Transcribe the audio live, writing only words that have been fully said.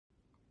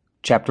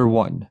Chapter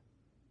 1,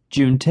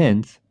 June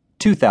 10th,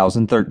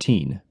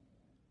 2013.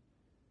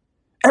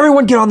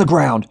 "Everyone get on the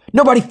ground!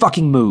 Nobody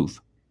fucking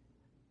move!"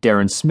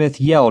 Darren Smith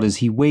yelled as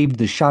he waved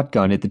the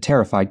shotgun at the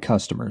terrified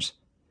customers.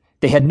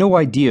 They had no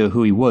idea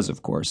who he was,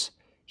 of course.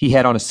 He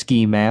had on a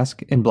ski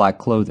mask and black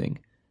clothing.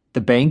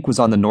 The bank was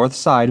on the north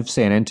side of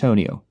San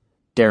Antonio.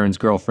 Darren's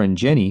girlfriend,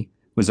 Jenny,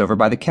 was over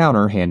by the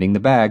counter handing the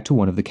bag to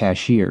one of the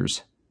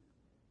cashiers.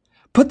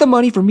 "Put the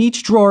money from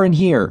each drawer in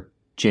here,"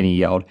 Jenny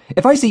yelled.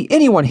 "If I see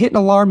anyone hit an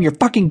alarm, you're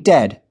fucking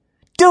dead.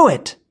 Do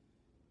it!"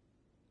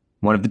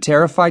 One of the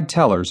terrified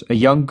tellers, a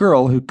young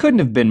girl who couldn't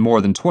have been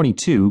more than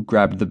 22,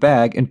 grabbed the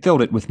bag and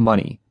filled it with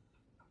money.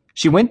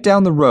 She went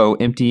down the row,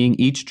 emptying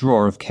each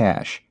drawer of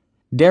cash.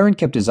 Darren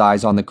kept his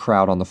eyes on the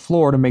crowd on the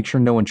floor to make sure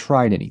no one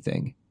tried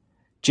anything.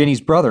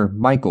 Jenny's brother,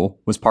 Michael,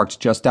 was parked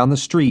just down the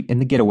street in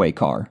the getaway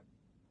car.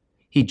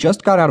 He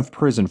just got out of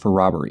prison for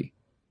robbery.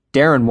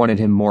 Darren wanted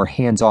him more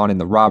hands-on in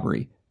the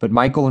robbery, but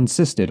Michael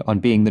insisted on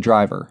being the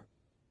driver.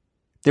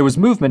 There was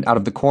movement out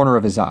of the corner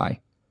of his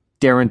eye.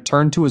 Darren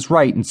turned to his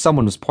right and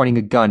someone was pointing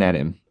a gun at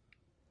him.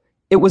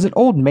 It was an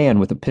old man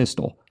with a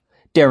pistol.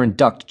 Darren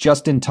ducked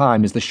just in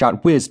time as the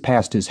shot whizzed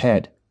past his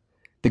head.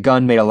 The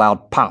gun made a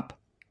loud pop.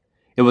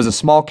 It was a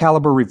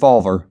small-caliber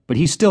revolver, but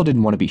he still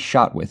didn't want to be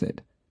shot with it.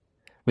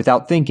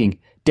 Without thinking,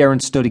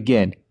 Darren stood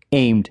again,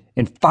 aimed,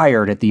 and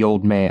fired at the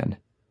old man.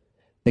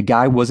 The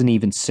guy wasn't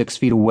even 6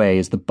 feet away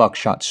as the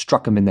buckshot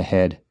struck him in the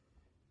head.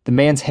 The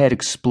man's head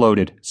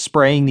exploded,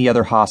 spraying the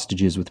other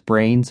hostages with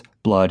brains,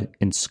 blood,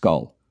 and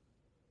skull.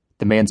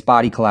 The man's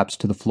body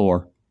collapsed to the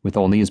floor, with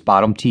only his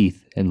bottom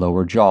teeth and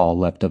lower jaw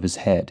left of his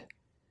head.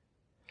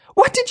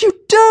 "What did you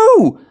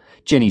do?"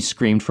 Jenny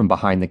screamed from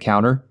behind the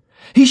counter.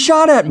 "He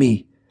shot at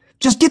me!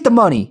 Just get the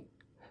money!"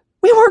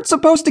 "We weren't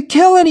supposed to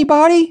kill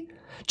anybody!"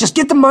 "Just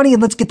get the money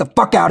and let's get the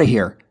fuck out of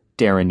here!"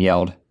 Darren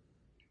yelled.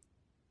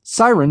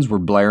 Sirens were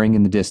blaring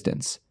in the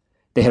distance.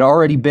 They had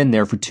already been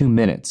there for 2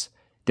 minutes.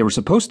 They were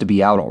supposed to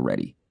be out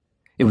already.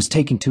 It was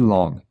taking too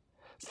long.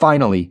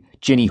 Finally,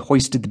 Jenny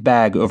hoisted the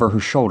bag over her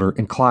shoulder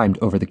and climbed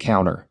over the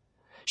counter.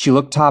 She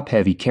looked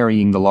top-heavy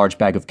carrying the large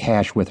bag of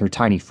cash with her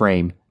tiny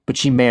frame, but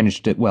she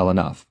managed it well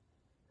enough.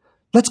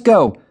 "Let's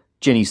go,"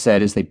 Jenny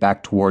said as they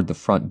backed toward the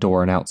front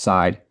door and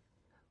outside.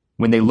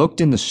 When they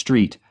looked in the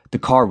street, the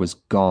car was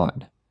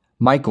gone.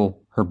 Michael,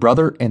 her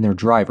brother, and their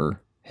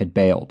driver had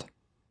bailed.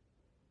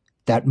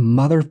 "That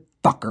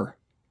motherfucker,"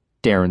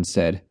 Darren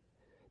said.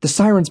 "The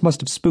sirens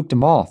must have spooked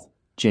him off,"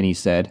 Jenny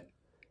said.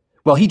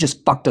 "Well, he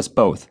just fucked us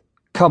both.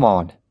 Come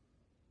on."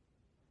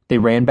 They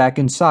ran back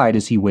inside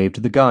as he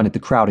waved the gun at the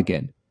crowd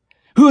again.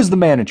 "Who is the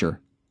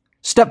manager?"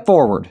 "Step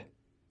forward,"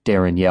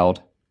 Darren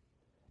yelled.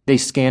 They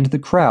scanned the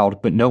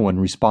crowd, but no one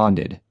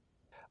responded.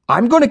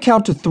 "I'm going to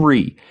count to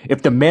 3.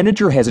 If the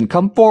manager hasn't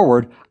come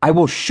forward, I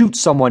will shoot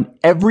someone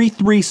every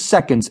 3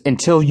 seconds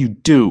until you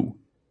do."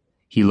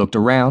 He looked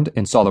around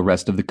and saw the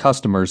rest of the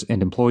customers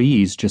and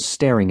employees just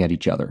staring at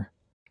each other.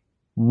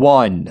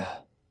 1.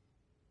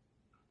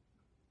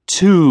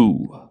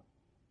 2.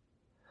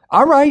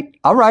 All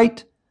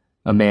right,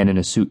 a man in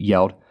a suit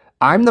yelled.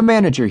 "I'm the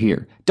manager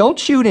here. Don't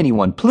shoot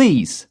anyone,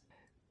 please."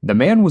 The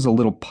man was a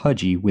little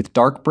pudgy, with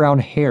dark brown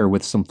hair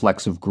with some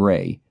flecks of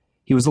gray.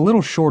 He was a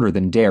little shorter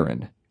than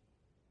Darren.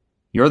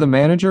 "You're the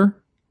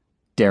manager?"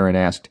 Darren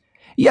asked.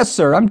 "Yes,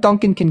 sir. I'm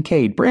Duncan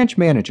Kincaid, branch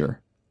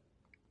manager."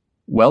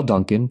 "Well,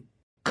 Duncan,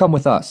 come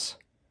with us.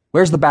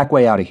 Where's the back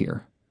way out of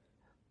here?"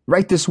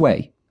 "Right this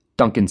way,"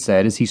 Duncan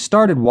said as he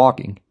started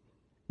walking.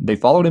 They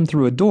followed him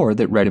through a door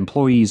that read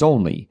employees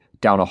only,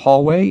 down a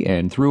hallway,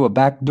 and through a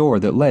back door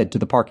that led to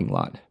the parking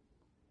lot.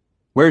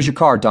 "Where's your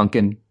car,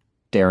 Duncan?"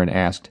 Darren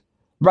asked.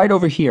 "Right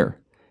over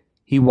here."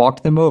 He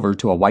walked them over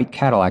to a white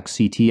Cadillac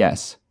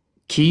CTS.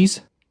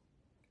 "Keys?"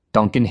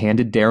 Duncan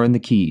handed Darren the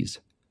keys.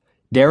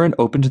 Darren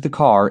opened the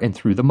car and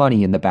threw the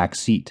money in the back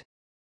seat.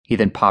 He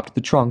then popped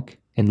the trunk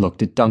and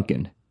looked at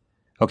Duncan.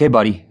 "Okay,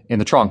 buddy, in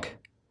the trunk."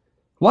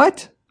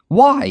 "What?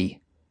 Why?"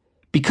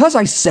 "Because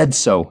I said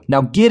so.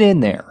 Now get in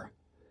there."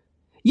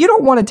 "You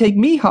don't want to take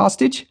me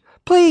hostage.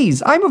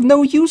 Please, I'm of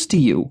no use to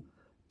you,"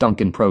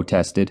 Duncan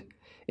protested.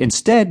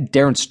 Instead,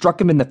 Darren struck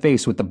him in the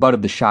face with the butt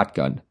of the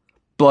shotgun.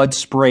 Blood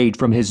sprayed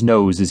from his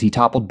nose as he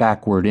toppled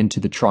backward into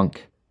the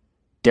trunk.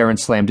 Darren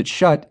slammed it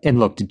shut and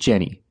looked at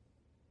Jenny.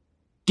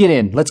 "Get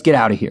in, let's get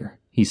out of here,"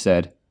 he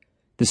said.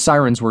 The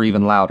sirens were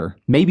even louder,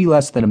 maybe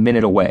less than a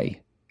minute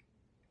away.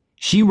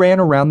 She ran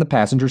around the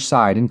passenger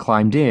side and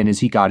climbed in as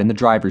he got in the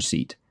driver's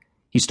seat.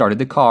 He started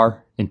the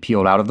car and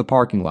peeled out of the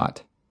parking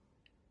lot.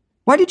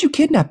 "Why did you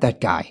kidnap that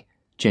guy?"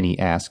 Jenny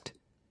asked.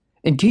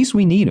 "In case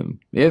we need him.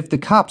 If the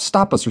cops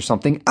stop us or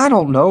something, I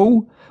don't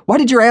know. Why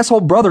did your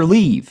asshole brother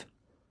leave?"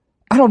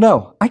 "I don't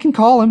know. I can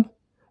call him."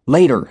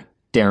 "Later,"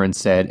 Darren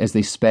said as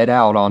they sped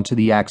out onto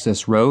the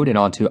access road and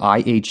onto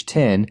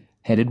IH-10,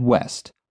 headed west.